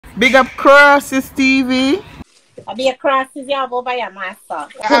Big up Crosses TV. I be a Crosses you have over your master.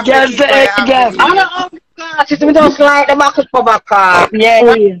 I'm not Crosses, we don't like the back of back.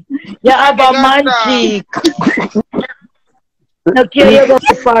 Yeah. You have a man cheek. No care you go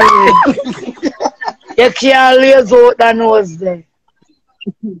for it. You can't laze out the nose there.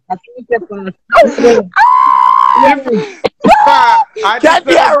 Can't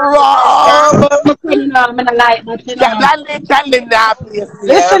be wrong.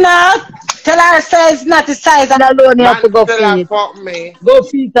 Listen up. Tell her size not the size and alone you have to go feed. Go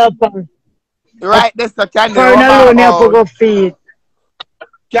feed up her. Right, this is Candy. For alone you have to go feed.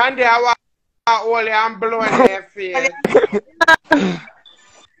 Candy, I want only I'm blowing their face.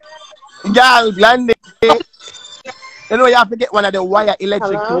 Girl, Blondi. You know you have to get one of the wire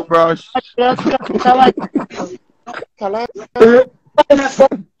electric toothbrush. Hello?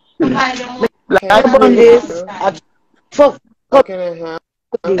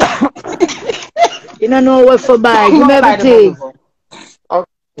 You don't know what for buy. Give me everything.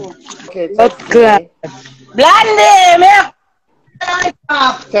 Okay, That's class. Blondi, me.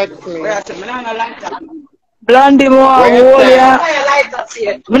 text me. Blondi, more hold ya.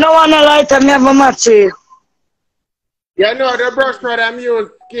 Me no want a lighter, me have a match. You know the brush for them use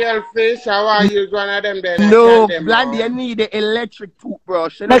scale fish, how I use one of them then. No, Blondi, you need the electric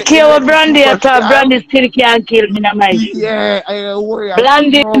toothbrush. I care what Blondi at all. Blondi still can't kill me, no mind. Yeah, I worry.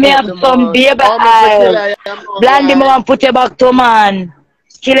 Blondi, me have some baby eye. Blondi, me want put you back to man.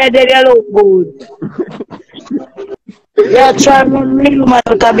 Kill it, they look good. Yeah, try me real man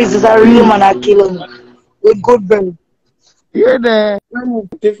out of business, a real man I kill him. With good brain. You're there.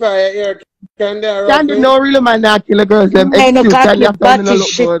 If I hear Candy, no real man not kill a girl. Them No, Candy have to no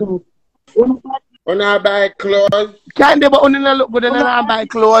look good. when I buy clothes, Candy, but when you look good, then I buy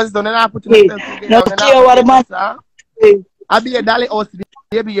clothes, then I put yourself together. No care what the man. I'll be a dolly house,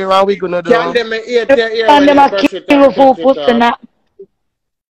 baby, you're around, we gonna do. Candy, me eat your ear And when them you a brush it kill off, for fix it food off. and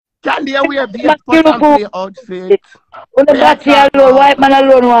Candy, you wear beard put and play outfit. when the battery alone, white man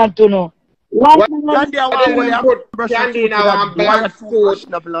alone want to know. White man Candy, I Why want did to put brush candy your now teeth and with black a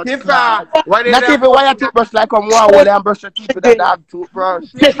food? blood Tifa, clot. why did Not even wire toothbrush like one hole and brush your teeth with a dog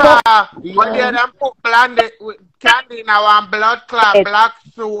toothbrush. Tifa, why did them put Blondi with candy now and blood clot, black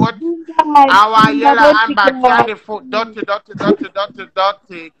suit, our yellow and bad candy foot, dirty.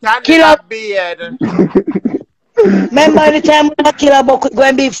 Candy that beard. Remember the time when I kill a buck go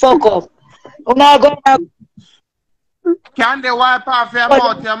and be fuck up. When I go Candy wipe off your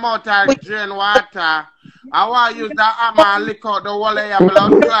mouth and drain water. I want to use that hammer and lick out the whole of your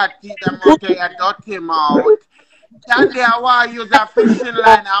blood clot, teeth them out of your dirty mouth. Candy, I want to use a fishing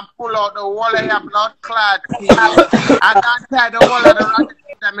line and pull out the whole of your blood clot teeth. And then tie the whole of the rabbit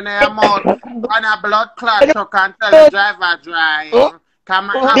them in your mouth on a blood clot truck and tell the driver drive. Come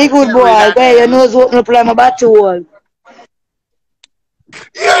on, be good boy, where your nose open up like my battery wall.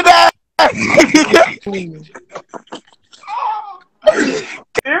 You're there!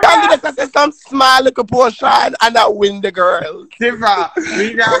 Candy, let's say some small little portion and I win the girl. Tifa,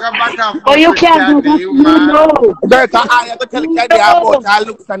 we gotta go back and forth. Oh, you can't do that. No. Girl, I have to tell Candy about her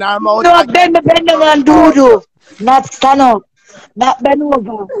looks and her mouth. No, bend down and do. Not stand up. Not bend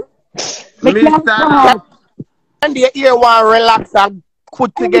over. Me stand up. And the ear one relax and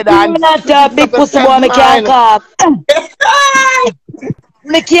put together and not a big pussy boy, me can't cough.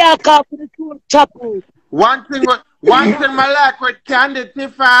 Me can't cough with the chapel. One thing I like with Candy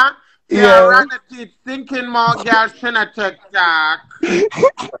Tifa, Yeah. run the teeth thinking more girls shouldn't TikTok.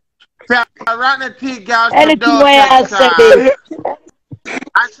 Run the teeth girls should Anything do where I TikTok. say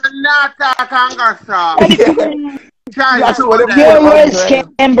I should not talk and go so. That's what them your do. words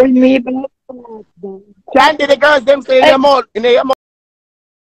can bring me back. Candy, the girls, them say in their mouth,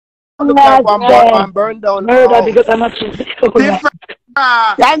 look like one burn down. Murder because I'm not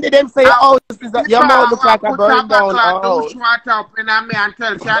Tifa, Candy, them say your house is that your mouth look like a burn down house. Douche water up in me and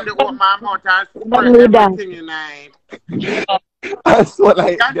tell Candy open my mouth and spray everything in it. That's what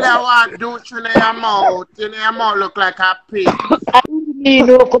like Candy, I want douche in your mouth. In your mouth look like a pig. I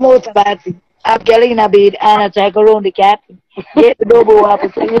don't come out about it. I'm getting in a bed and I take around the cat. Get the double up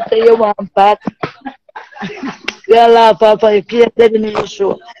and you say you want fat. You laugh, Papa, if you're telling me the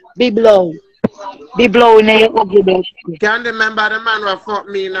show. Be blow. Be blowing in your ugly bed. Can't remember the man who fucked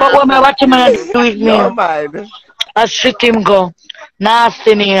me now. But when I watch him and do with me, no mind. I shit him go.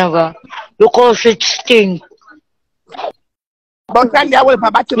 Nasty nigga. Look how she stink. But Candy, I will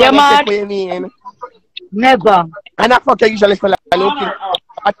put back to Yeah, you mean. Never. And I fuck you usually for like looking.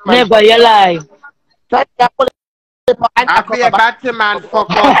 Never, you lie. Candy, I will I be a Batman fuck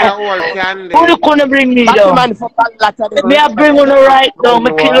out the whole candy. Who you gonna bring me down? Batman for lot of them. Me I bring on right now.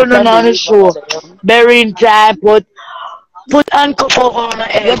 Me kill on the show. Bury in time, put handcuff over my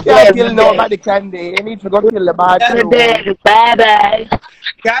head. You can't kill nobody, Candy. You need to go kill the bathroom. Bye bye.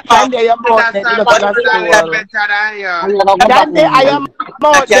 Candy, I am out there. You don't kill a soul. Candy, I am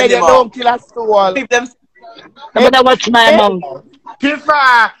out there. You don't kill a soul. No matter what's my mouth.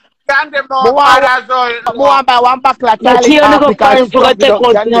 Kifa, Candy more More by one back like But here you go find for a take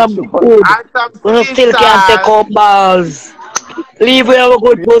out some food. and some We still can't take out balls. Leave where we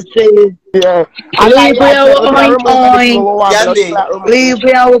good pussy. Yeah. Leave where we oink. Leave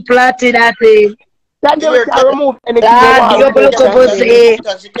where we platted at it. Candy, we can remove anything. Lad, you go look up pussy.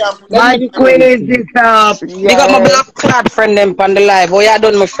 Man crazy stuff. Big up my black clad friend them on the live. Oh, yeah,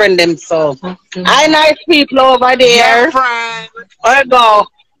 done my friend them so. I nice people over there. friend. I go.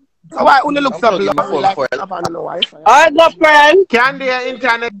 So why only look so blurry? Like, I don't know why. I go, friend. Candy,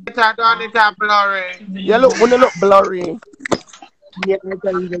 internet don't it a blurry. You only look blurry. I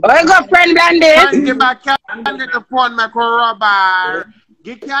go, friend Blondi. Give back Candy the phone, make a rubber.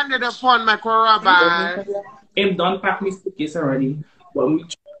 Give Candy the phone, make a rubber. Him done pack me cookies already. But we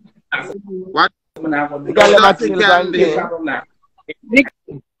What? You got to Candy. Candy.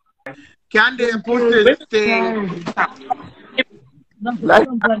 Candy put this thing. Like,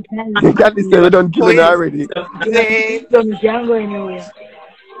 Candy said we don't kill it already. You can't go anywhere.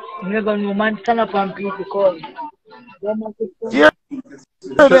 You're going to man stand up and people call. Yeah.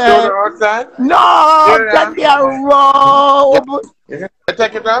 Outside? No, Candy a robe.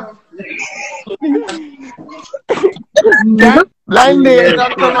 Take it up. Blondi.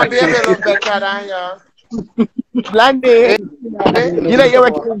 Don't come and baby look better than you. Blondi. You know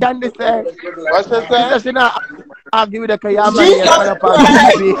what Candy said? What's she She say? said she not argue with the Kayama and you're up on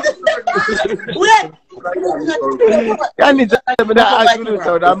TV. Candy said me not argue with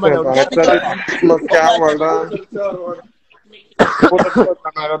her. That man Must get hold on.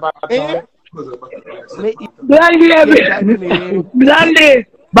 Blondi.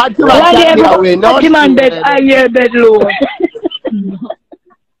 Bad to my Candy away. No man bed, I hear bed low.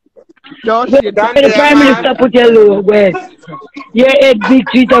 No shit. The Prime Minister put your low, west. Your head big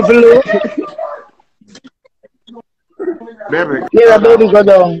feet of low. Baby. Yeah, baby, go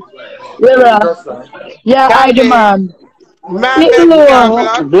down. Yeah, I demand. Little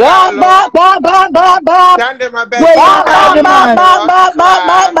low. Blah. Candy, my bed. I demand.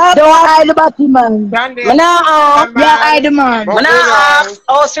 Don't hide the body, man. Candy. Yeah, I demand.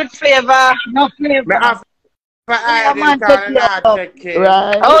 Oh, sweet flavor. No flavor. Right.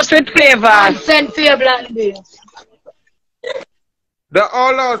 Oh, sweet flavor. Send for your Blondi. The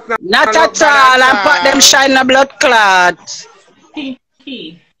all house Not at all. And put them shine a blood clot.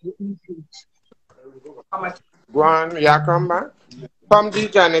 Go on, yeah, come back. Come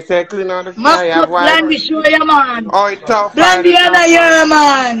DJ and say clean out the sky. Must put Blondi show your man. Oh, it's tough. Blondi other year,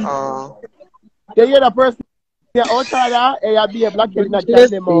 man. Oh. You hear the person here outside there? Hey, be a black kid in a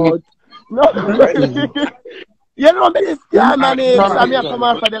Candy mouth. No. You know me this guy, man. I'm here come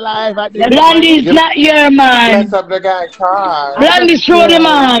out for the live at the Blondi is not your man. Mess up the guy car. Blondi show the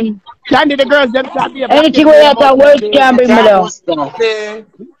man. Candy, the girls, them can't be a black Anything we have to work can bring me down.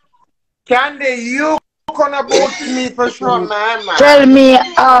 Candy, you gonna boot me for sure, man. Tell me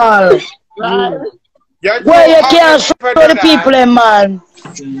all. Right? Where you can't show the people, man.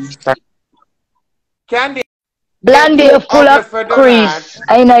 Candy. Blondi is full of crease.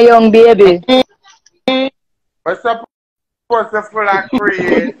 I ain't a young baby. What's up? What's full of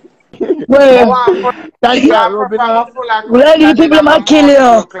crease? Where? Thank you, Robin. Blondi, people might kill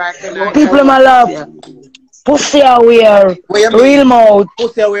you. People might laugh. Pussy aware. Real mouth.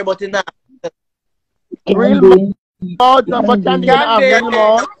 Pussy away, but in that. Real mouth, but Candy have real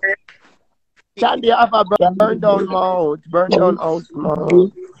mouth. Candy have a burn down mouth. Burn down house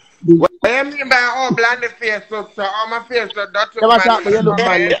mouth. What do you mean by all Blondi face so all my face so that's what you look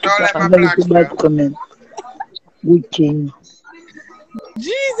man. Bad comment. Wicked.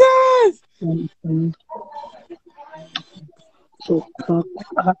 Jesus! So,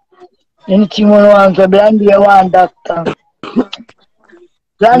 anything you want to Blondi, you want doctor.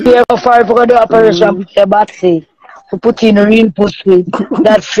 Blondi, you go far for the operation with your body. To put in real pussy.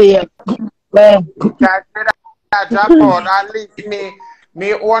 That's fair. Well, drop out, at least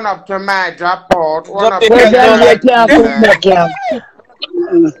me own up to my drop out. Own up to Blondi, you can't come back here.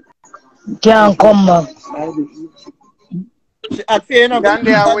 Can't come back.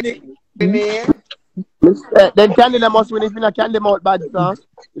 Then Candy must win if you not Candy mouth bad, sir.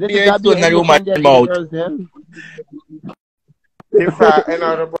 Yeah, it's good in your mouth. If I, you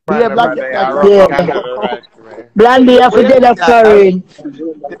know, the boy Yeah, never black they that are drop rough up. and do the right way. Blondie, you have to get a foreign.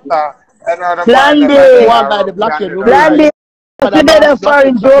 If I, you know, the boy never they Blondie, One are by the rough black and head, do no the brain. right Blondie, you have But to I'm get a a black foreign.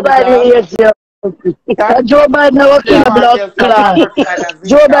 head shot Joe in the Biden jar. hates you. way. Joe Biden never They kill a want blood you to clot. prescribe a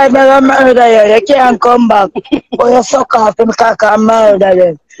Joe visa Biden for never them. murder you. You can't come back. But you suck off him cock and murder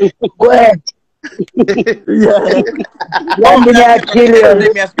them. Go ahead. Yeah. Blondie may kill you.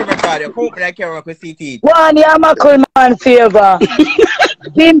 Me a screen record. You hope I can work with CT. One, you are cool man favor.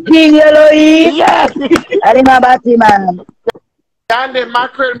 Pimping yellow E. Yeah. I think about him, man. And the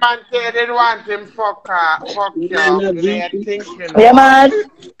mackerel man said they didn't want him fuck you. They're thinking Yeah, boy. man.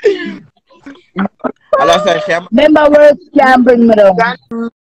 Allah say she am Remember words can bring me down. Then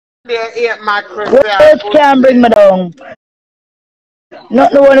they ate mackerel for your Words can bring pussy. me down.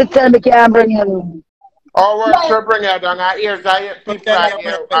 Not the one that tell me can bring you down. Or what to bring you down? I hear that people can are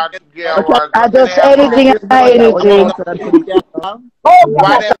you there Okay. was I up in just their anything mouth. Here's the and man that was anything. outside and put it down.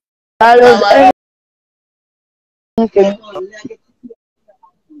 Whatever, I just whatever, anything.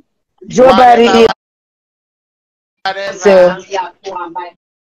 Joe Biden whatever, is here. whatever.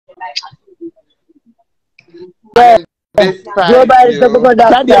 I Yeah. didn't Joe despise Biden is the you. good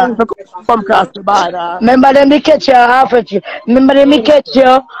Can't they doctor. even come across the border? Remember them they catch you half of you. Remember them they catch you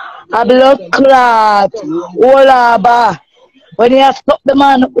a blood clot. Olaba. When you have stop the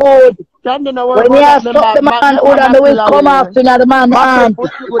man old. Can't they not worry When you about that? have stop Remember, the man old and man the still will come away. off in the man Mackerel arm.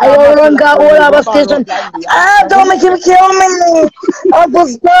 put good I and run mackerel got away. Olaba Rub and rub station. blindly. Ah, don't make him kill me. I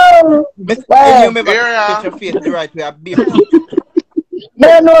just go. Miss you Well, never touch Yeah. your face the right way. A beef.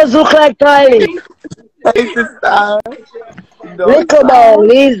 their nose look like toilet. Hey, sister. No, Little sir.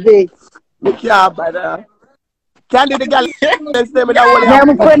 ball, easy. Look here, brother. Can't they the girl say me that only Now have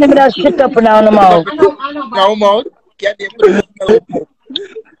I'm putting him that shit up in the mouth. Now mouth. Can you put it in the mouth?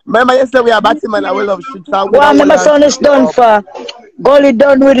 Remember yesterday we are batting man, I will love shit. So we One don't of my want son to is shit done up. for. Gully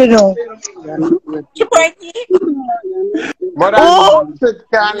done with it now. But that Oh! shit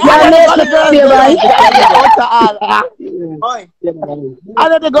can I Yeah, know live. the make gully it girls feel do man. that. Can't they out to all. Boy. I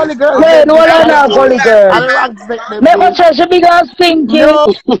know the gully girls Wait, them hold do on that now, too. Gully girl. And rank set them Make my do. chest big and stinky. No,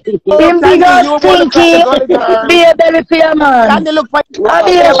 Him big Candy, and you won't look like the stinky. gully girls. Be a belly for your man. Candy look for I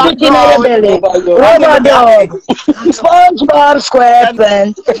be a your shit in your background. belly. Candy Rubber look at dog. SpongeBob Can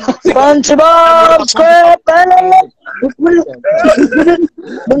SquarePants. SpongeBob SquarePants.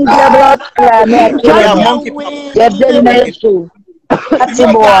 Bring your blood clot, me a kill Yeah, Candy you. a monkey pop. Your belly in your weed. shoe. Natty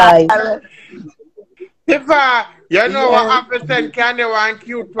boy. Girl. If you know what Yeah. happened, send Candy one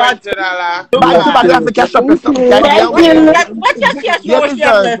cute But $20. Bad to bad, you have to cash up your something. Candy a Thank you. weed. What you say You so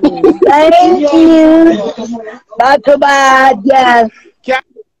deserve shameless? it. Thank you. Bad to bad, yes. Candy,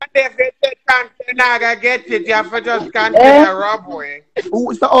 if you take something, I gotta get it. You have to just continue Eh? robbery.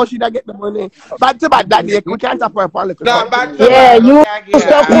 Ooh, so how should I get the money? Bad to bad, daddy, we can't afford for a little No, but something. to Yeah, bad, you okay,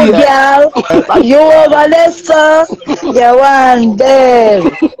 so yeah. good, Yeah. girl. Bad You to over bad. there, sir. You one there.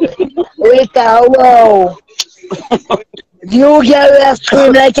 Wait a wow. You girl will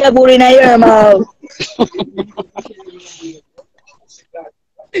scream like a bull in your mouth.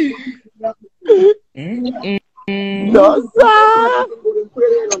 No, sir.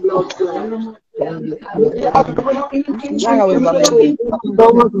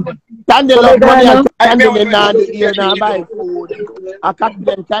 Candy love money and I candy remember they when not you the ear now the buy food. I cut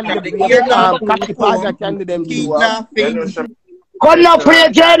them candy the ear now, cocky partner candy them teeth do. now, You face. know some Come now, play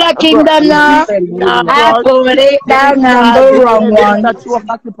the kingdom now. Nah, I bro. put it You down miss number the wrong evidence one. that you a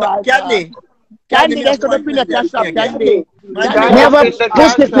cocky partner. Candy. Candy, Candy, me they have could have one been a question cash for you up, again. candy. Man, Candy, can Candy what? Never in the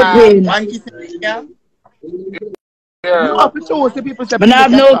pussy cash fit app. in. man kiss yeah? You Yeah. have to show see people say Me pin the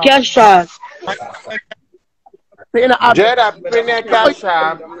have cash no up. cash shot. Man, So you know, have Jada in the cash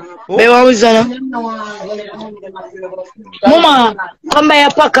app. Be what was that? Mama, come buy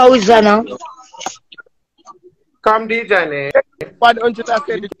a pack of Wizana. Come DJ ne. 100 I you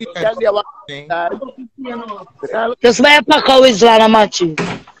said see that candy a one. thing. Just buy a pack of Wizana, matchy.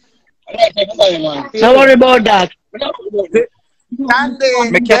 Don't worry about that. Candy,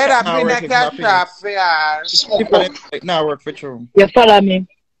 My cash app Jada now in work the with my cash app. face. Yeah. People like now work for true. You follow me?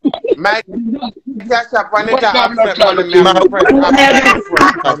 My cash app when it accept money, me have My to press accept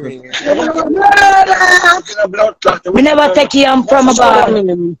request for me. We never take you from a bar.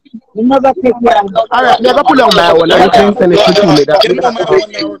 We never take you. Alright, you go pull on my one and you can send it to me. you know my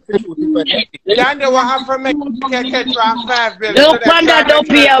one now work for true. People Candy, what have to make a catch one 5 bills so Look that on that can't up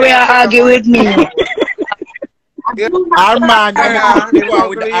make sure here they where pay the argue money with me. for you. Arman, you Yeah, know the go on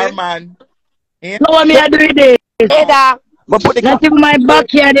with the ugly. Arman. Yeah? So what me I do this? Hey, da. But put the Not in my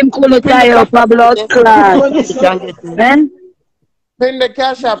backyard, him could pin the tie cash up a up. blood clot. You can get it. Eh? Pin the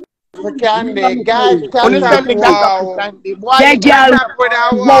cash app for Candy. Guys, cash up, Understand the cash up wow. Candy. Boy, Yeah, you Cash girl. up with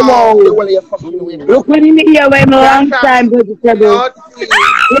a Wow. wow. Look when me here when Cash long up, time vegetable. naughty.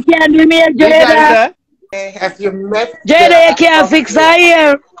 You can't do me a You guys, Jada. if you met Jada, you can't fix her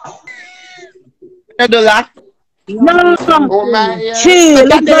here. You do that? No. oh my ear. Chill, So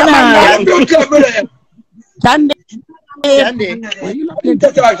look Candy, for your man now. there? Candy. Candy. Where you looking?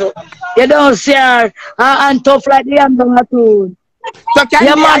 You don't see her and tough like the hamburger too. So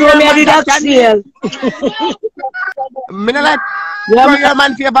Your Candy, man are when your me man did that that Candy? sale. Me not like Yeah, so your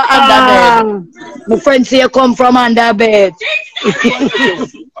man favor under bed. my friend say you come from under bed.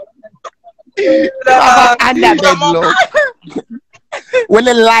 Under bed, look. When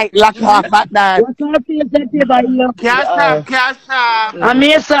the light lock off at that. What kind of face that you buy here? Cash up, cash up. I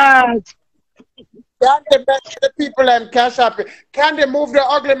miss her. Candy, bet the people and cash up. Candy, move the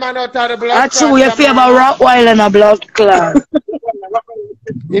ugly man out of the blood That's true, clot, you yeah, favor mama. Rottweiler and a blood clot.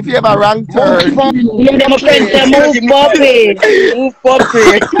 If you have a wrong Move turn. puppy. Yeah, them friends say move puppy. Move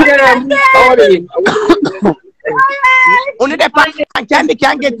puppy. Yeah, move puppy. Only the Candy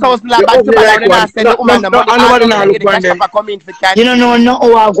can get toast like bad to bad. Then I send the woman the money. Nobody now The look on cash them. up come in for You Candy. don't know no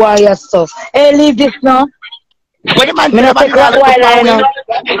how I go your stuff. Hey, leave this now. When the man Me say not take nobody now look Rottweiler, for you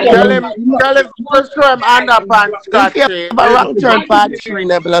know. Tell him to show him underpants if you have scratches. a wrong turn for three in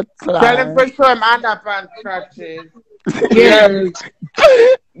the blood Tell him clot. to show him underpants scratches. Yeah.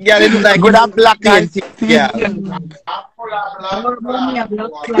 Yeah, they look like Good and black and yeah. I'm full of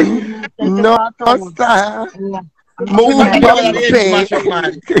blood clot. No, sir. Yeah. Move Look at puppy. the smash up,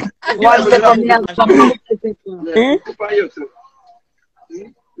 man. One second, me have some.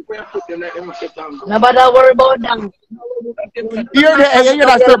 Nobody worry about them. You're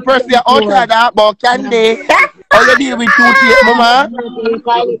the third person you're outside that about Candy. All you deal with two teeth, mama.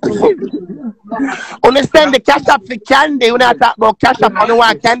 Understand the cash up for Candy. When I talk about cash up, I don't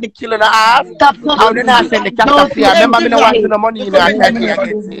want Candy killing her half. Stop. How did I send the cash up here? Remember me not watching the money in that Candy I get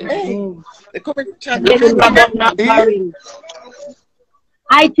it. They come in chat. Not barring.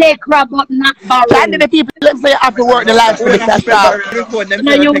 I take crap but not Candy, barring. the people them say you have to work the life for the cash up.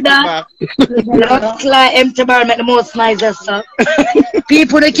 No, you that. Looks like empty bar make the most nicest stuff.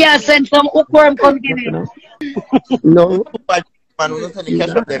 People that can't send some hookworm come give it. No. Man, we don't send the cash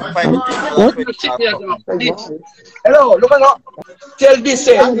up there. Find Hello, look at up. Tell this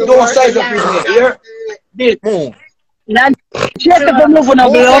don't size up with me. Here. This. move. Then check if I'm moving a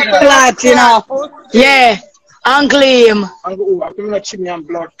blood clot, you know. Yeah. Uncle him. I'm going to chimney and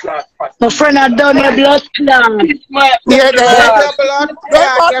blood clot. My friend had done a blood clot. Yeah,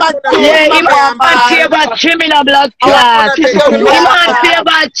 Yeah, him want to about Jimmy a blood clot. Him want to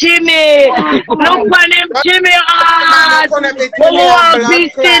about Jimmy. Look on him, Jimmy. Who want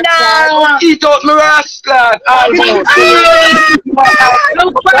this dinner? Eat out my rascal.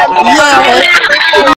 Look on him.